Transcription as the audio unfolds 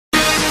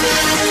Hey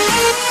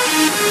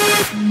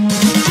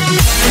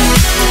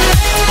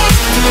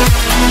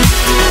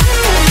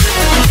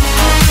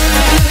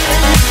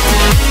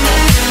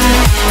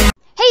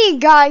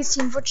guys,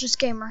 TF2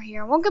 Gamer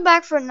here. Welcome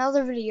back for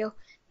another video.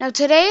 Now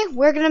today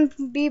we're gonna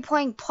be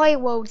playing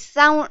Playload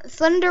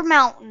Thunder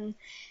Mountain,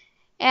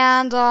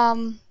 and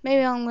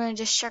maybe I'm gonna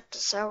just check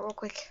this out real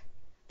quick.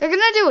 They're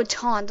gonna do a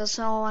taunt. That's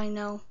all I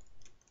know.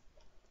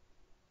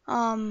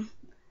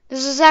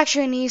 This is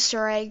actually an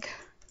Easter egg,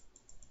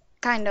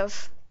 kind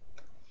of.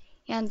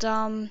 And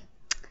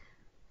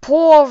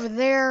pull over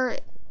there.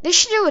 They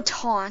should do a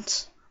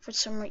taunt for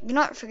some reason. Do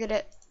not forget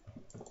it.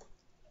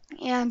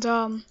 And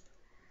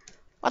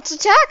let's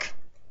attack.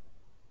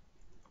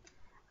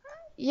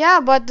 Yeah,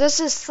 but this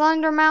is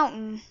Thunder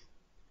Mountain.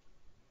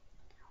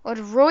 Would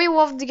really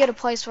love to get a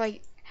place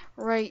right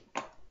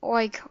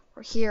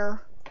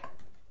here.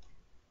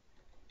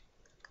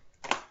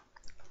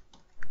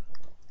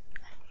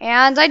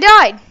 And I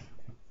died.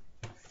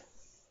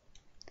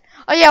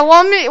 Oh yeah,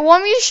 want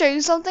me to show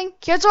you something?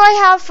 Here's what I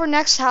have for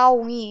next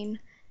Halloween.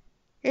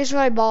 Here's what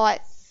I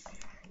bought.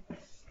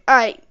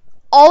 Alright,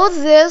 all of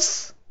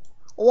this.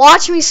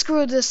 Watch me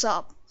screw this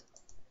up.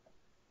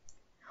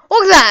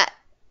 Look at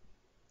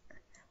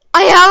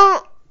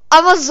that.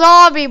 I'm a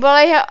zombie, but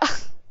I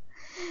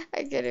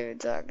can't even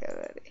talk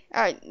already.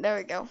 Alright, there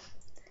we go.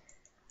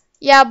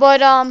 Yeah,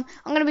 but I'm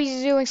gonna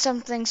be doing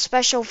something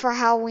special for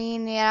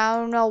Halloween. Yeah, I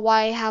don't know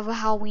why I have a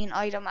Halloween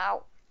item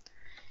out.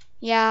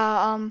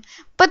 Yeah,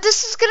 but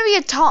this is gonna be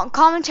a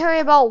commentary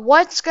about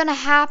what's gonna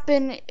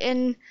happen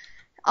in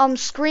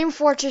Scream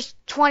Fortress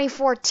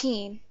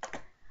 2014.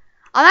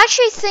 I'm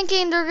actually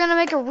thinking they're gonna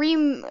make a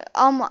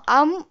I'm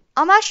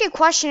actually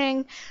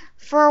questioning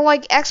for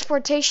like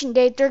exportation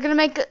date. They're gonna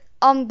make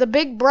the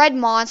big bread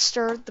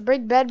monster, the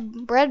big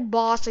bread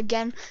boss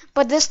again,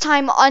 but this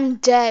time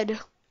undead.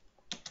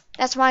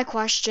 That's my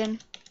question.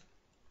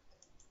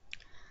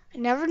 I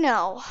never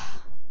know.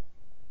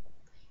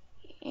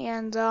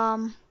 And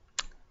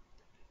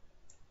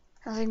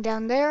nothing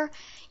down there.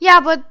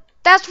 Yeah, but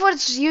that's what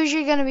it's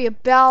usually gonna be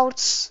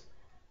about.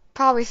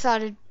 Probably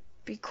thought it'd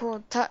be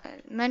cool to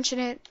mention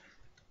it.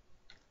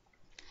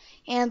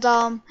 And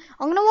I'm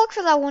gonna look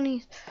for that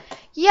one.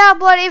 Yeah,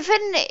 but if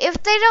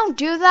they don't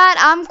do that,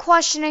 I'm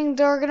questioning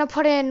they're gonna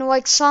put in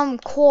like some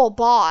cool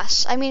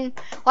boss. I mean,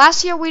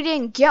 last year we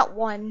didn't get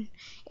one.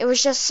 It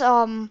was just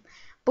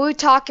Blue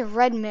Talk and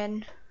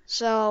Redmond.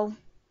 So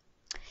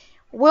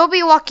we'll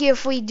be lucky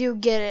if we do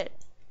get it.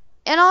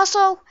 And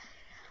also,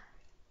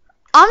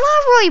 I'm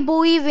not really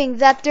believing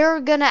that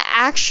they're gonna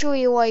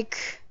actually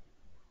like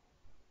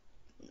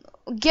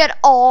get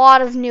a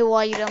lot of new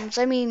items.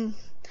 I mean,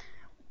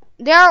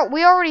 we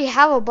already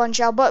have a bunch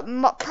out, but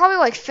probably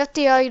like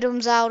 50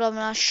 items out. I'm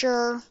not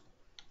sure.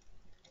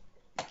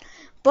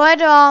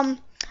 But I'm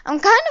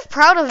kind of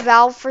proud of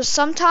Valve, for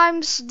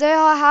sometimes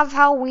they'll have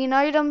Halloween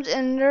items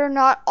and they're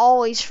not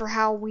always for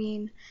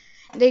Halloween.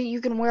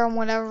 You can wear them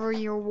whenever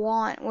you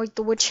want, like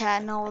the witch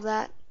hat and all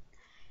that.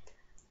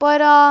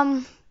 But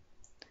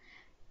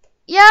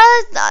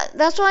yeah,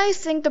 that's why I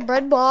think the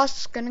bread boss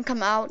is gonna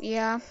come out.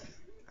 Yeah.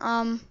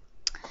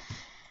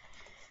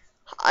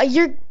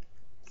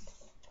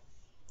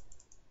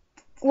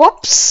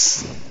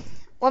 Whoops.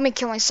 Let me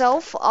kill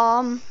myself.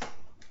 I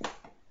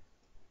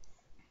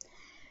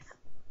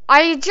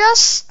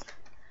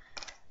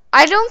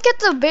don't get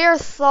the bare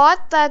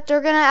thought that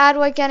they're gonna add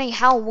like any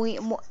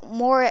Halloween,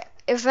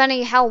 if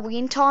any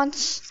Halloween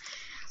taunts.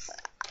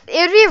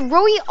 It'd be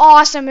really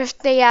awesome if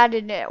they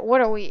added it.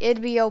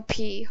 It'd be OP.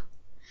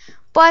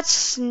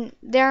 But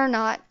they're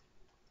not.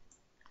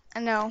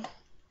 No.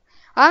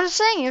 I'm just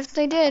saying, if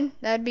they did,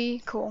 that'd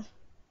be cool.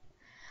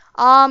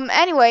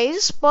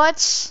 Anyways,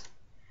 but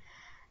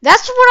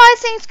that's what I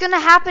think is gonna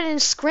happen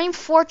in Scream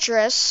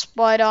Fortress.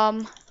 But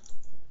oh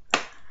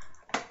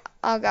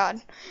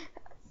god,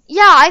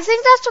 yeah, I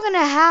think that's what's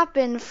gonna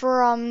happen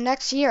for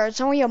next year.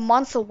 It's only a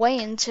month away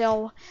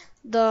until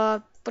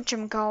the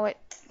whatchamacallit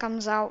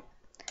comes out,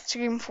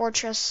 Scream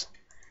Fortress,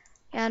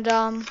 and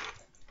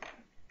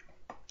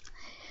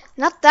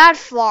not that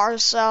far.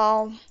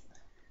 So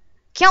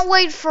can't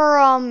wait for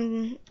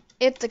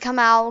it to come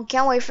out.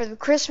 Can't wait for the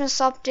Christmas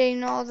update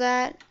and all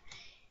that.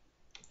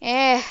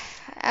 I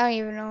don't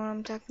even know what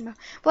I'm talking about.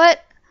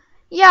 But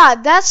yeah,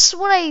 that's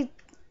what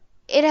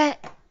it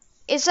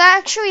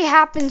actually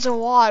happens a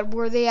lot,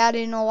 where they add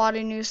in a lot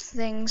of new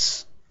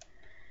things.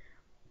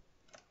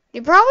 They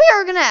probably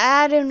are gonna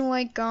add in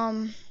like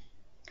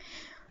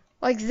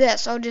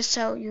this. I'll just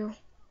tell you.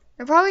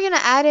 They're probably gonna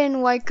add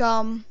in like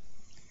a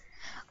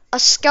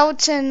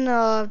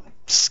skeleton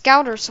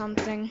scout or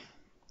something.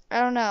 I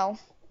don't know.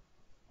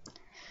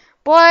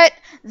 But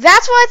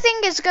that's what I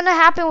think is gonna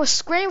happen with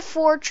Scream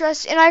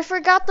Fortress. And I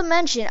forgot to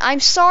mention, I'm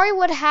sorry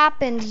what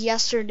happened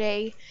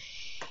yesterday,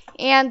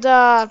 and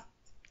I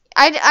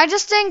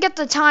just didn't get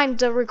the time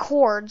to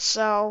record.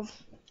 So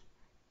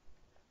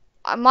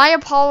my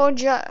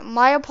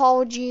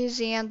apologies,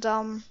 and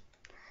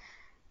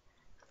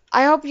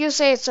I hope you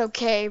say it's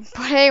okay.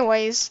 But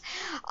anyways,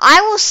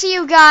 I will see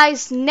you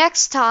guys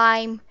next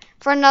time.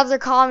 for another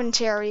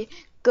commentary.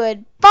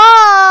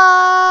 Goodbye.